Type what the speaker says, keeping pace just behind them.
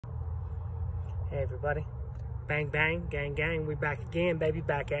Hey everybody, bang bang, gang gang, we back again, baby,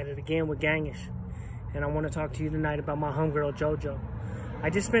 back at it again with Gangish. And I want to talk to you tonight about my homegirl JoJo. I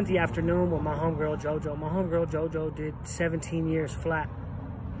just spent the afternoon with my homegirl JoJo. My homegirl JoJo did 17 years flat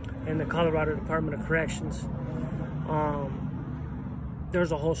in the Colorado Department of Corrections.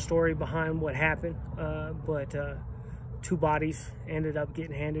 There's a whole story behind what happened, but two bodies ended up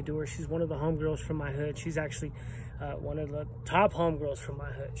getting handed to her. She's one of the homegirls from my hood. She's actually one of the top homegirls from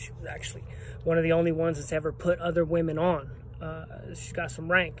my hood. She was actually one of the only ones that's ever put other women on. She's got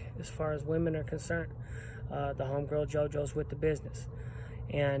some rank as far as women are concerned. The homegirl JoJo's with the business.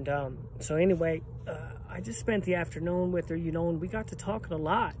 And so anyway, I just spent the afternoon with her, you know, and we got to talking a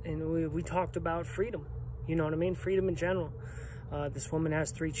lot. And we talked about freedom, you know what I mean? Freedom in general. This woman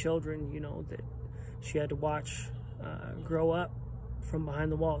has 3 children, you know, that she had to watch grow up from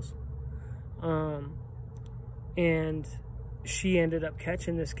behind the walls. And she ended up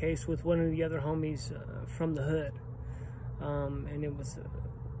catching this case with one of the other homies from the hood. And it was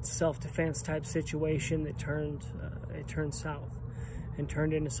a self-defense type situation that turned south and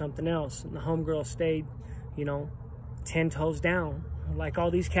turned into something else. And the homegirl stayed, you know, 10 toes down. Like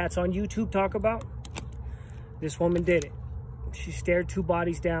all these cats on YouTube talk about, this woman did it. She stared 2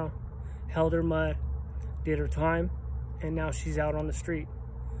 bodies down, held her mud, did her time, and now she's out on the street.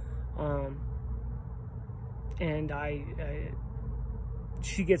 And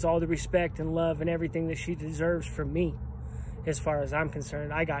she gets all the respect and love and everything that she deserves from me. As far as I'm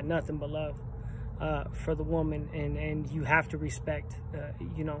concerned, I got nothing but love for the woman, and you have to respect,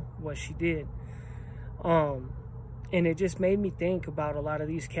 you know, what she did. And it just made me think about a lot of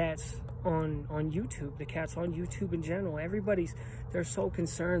these cats on YouTube, the cats on YouTube in general. They're so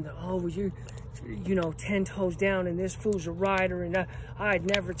concerned that, oh, well, you know, 10 toes down and this fool's a rider, and I'd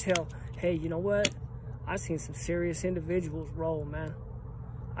never tell. Hey, you know what? I've seen some serious individuals roll, man.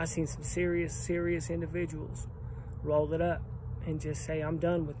 I've seen some serious individuals roll it up and just say, I'm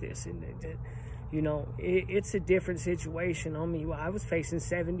done with this. And you know, it's a different situation, homie. I was facing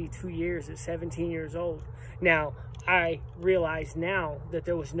 72 years at 17 years old. Now, I realize now that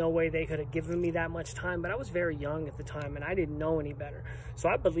there was no way they could have given me that much time, but I was very young at the time and I didn't know any better. So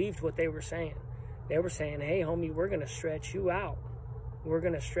I believed what they were saying. They were saying, hey, homie, we're going to stretch you out. We're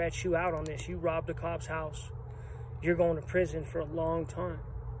going to stretch you out on this. You robbed a cop's house. You're going to prison for a long time.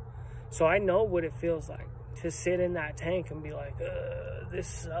 So I know what it feels like to sit in that tank and be like, this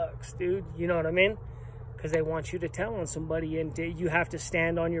sucks, dude. You know what I mean? Because they want you to tell on somebody, and you have to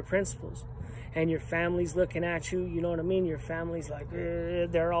stand on your principles. And your family's looking at you, you know what I mean? Your family's like,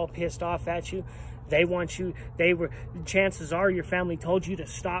 they're all pissed off at you. They want you, chances are your family told you to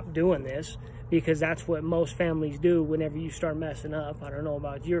stop doing this, because that's what most families do whenever you start messing up. I don't know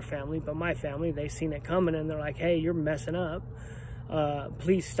about your family, but my family, they seen it coming and they're like, hey, you're messing up.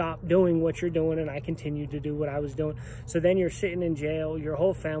 Please stop doing what you're doing. And I continued to do what I was doing. So then you're sitting in jail. Your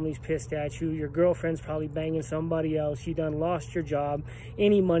whole family's pissed at you. Your girlfriend's probably banging somebody else. You done lost your job.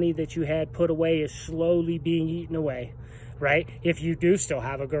 Any money that you had put away is slowly being eaten away, right? If you do still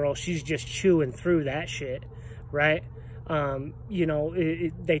have a girl, she's just chewing through that shit, right? You know,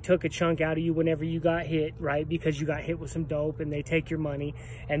 they took a chunk out of you whenever you got hit, right? Because you got hit with some dope and they take your money,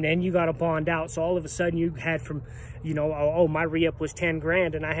 and then you got to bond out. So all of a sudden you had from, you know, oh, my re-up was 10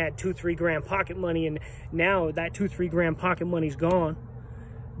 grand and I had 2-3 grand pocket money, and now that 2-3 grand pocket money's gone.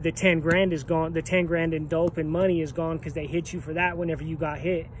 The 10 grand is gone. The 10 grand in dope and money is gone because they hit you for that whenever you got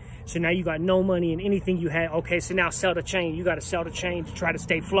hit. So now you got no money in anything you had. Okay, so now sell the chain. You got to sell the chain to try to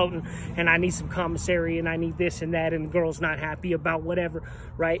stay floating. And I need some commissary, and I need this and that, and the girl's not happy about whatever,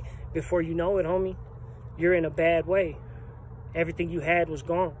 right? Before you know it, homie, you're in a bad way. Everything you had was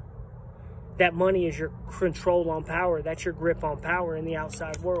gone. That money is your control on power. That's your grip on power in the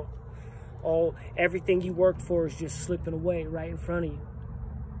outside world. Everything you worked for is just slipping away right in front of you.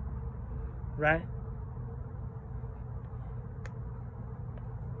 Right?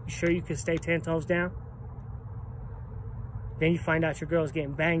 You sure you can stay 10 toes down? Then you find out your girl's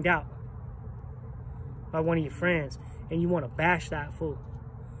getting banged out by one of your friends, and you want to bash that fool.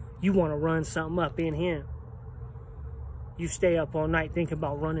 You want to run something up in him. You stay up all night thinking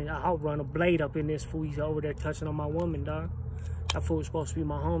about running. I'll run a blade up in this fool. He's over there touching on my woman, dog. That fool was supposed to be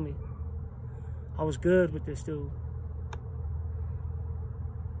my homie. I was good with this dude.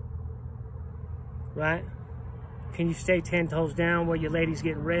 Right? Can you stay 10 toes down while your lady's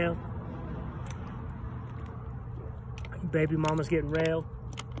getting railed? Your baby mama's getting railed.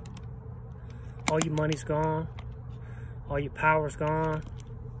 All your money's gone. All your power's gone.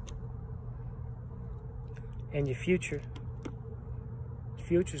 And your future's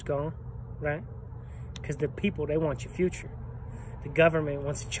gone, right? Because the people, they want your future. The government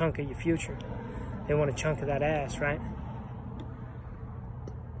wants a chunk of your future. They want a chunk of that ass, right?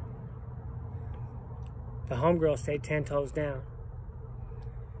 The homegirl stayed 10 toes down.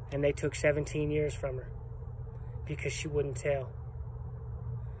 And they took 17 years from her because she wouldn't tell.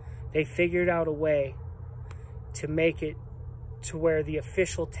 They figured out a way to make it to where the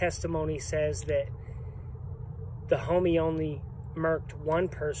official testimony says that the homie only murked one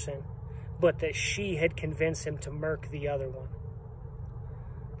person, but that she had convinced him to murk the other one.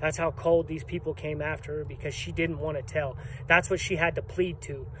 That's how cold these people came after her, because she didn't want to tell. That's what she had to plead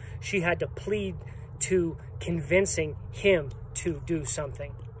to. She had to plead to convincing him to do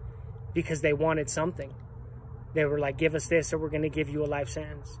something because they wanted something. They were like, give us this or we're going to give you a life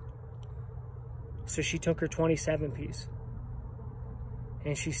sentence. So she took her 27 piece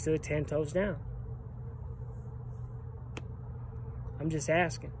and she stood 10 toes down. I'm just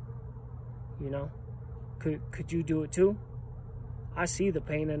asking, you know, could you do it too? I see the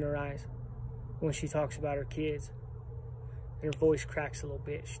pain in her eyes when she talks about her kids. And her voice cracks a little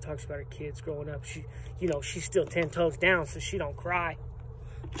bit. She talks about her kids growing up. She, you know, she's still 10 toes down, so she don't cry.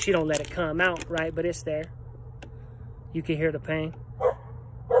 She don't let it come out, right? But it's there. You can hear the pain.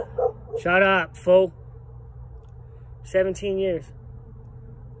 Shut up, fool. 17 years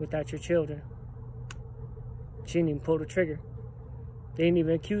without your children. She didn't even pull the trigger. They didn't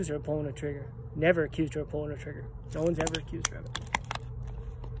even accuse her of pulling the trigger. Never accused her of pulling the trigger. No one's ever accused her of it.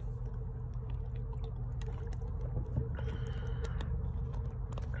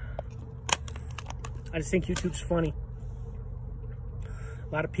 I just think YouTube's funny.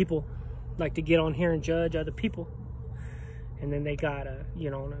 A lot of people like to get on here and judge other people. And then they got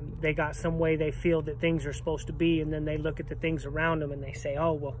they got some way they feel that things are supposed to be, and then they look at the things around them and they say,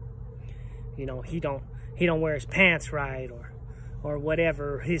 oh, well, you know, he don't wear his pants right, or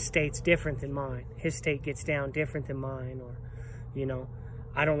whatever. His state's different than mine. His state gets down different than mine, or, you know,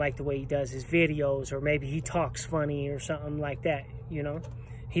 I don't like the way he does his videos, or maybe he talks funny or something like that, you know.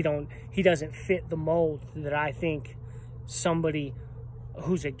 He doesn't fit the mold that I think somebody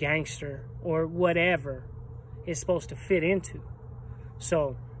who's a gangster or whatever is supposed to fit into.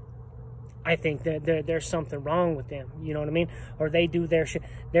 So I think that there's something wrong with them, you know what I mean? Or they do their shit.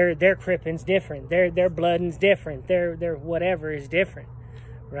 Their cripping's different. Their blooding's different. Their whatever is different,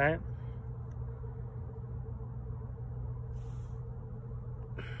 right?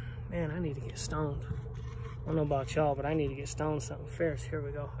 Man, I need to get stoned. I don't know about y'all, but I need to get stoned something fierce. Here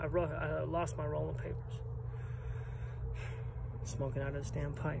we go. I lost my rolling papers. Smoking out of this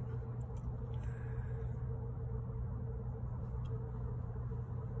damn pipe.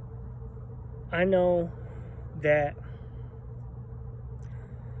 I know that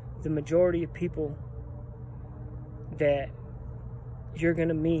the majority of people that you're going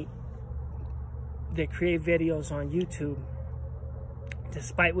to meet that create videos on YouTube,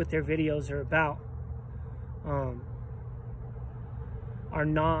 despite what their videos are about, are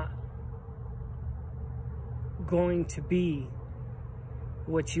not going to be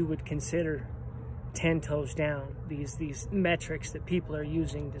what you would consider 10 toes down. These metrics that people are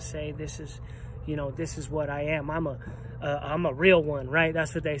using to say this is, you know, this is what I am. I'm a real one, right?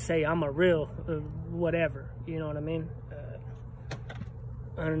 That's what they say. I'm a real whatever. You know what I mean?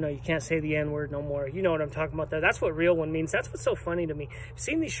 I don't know. You can't say the N-word no more. You know what I'm talking about there. That's what real one means. That's what's so funny to me.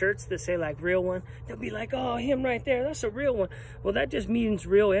 Seen these shirts that say like real one? They'll be like, oh, him right there. That's a real one. Well, that just means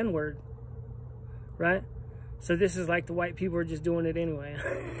real N-word, right? So this is like the white people are just doing it anyway.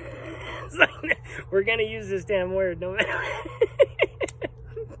 It's like, we're going to use this damn word no matter.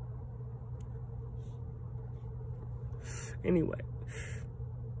 Anyway,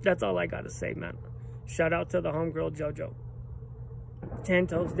 that's all I got to say, man. Shout out to the homegirl JoJo. 10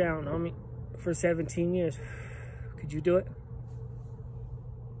 toes down, homie, for 17 years. Could you do it?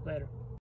 Later.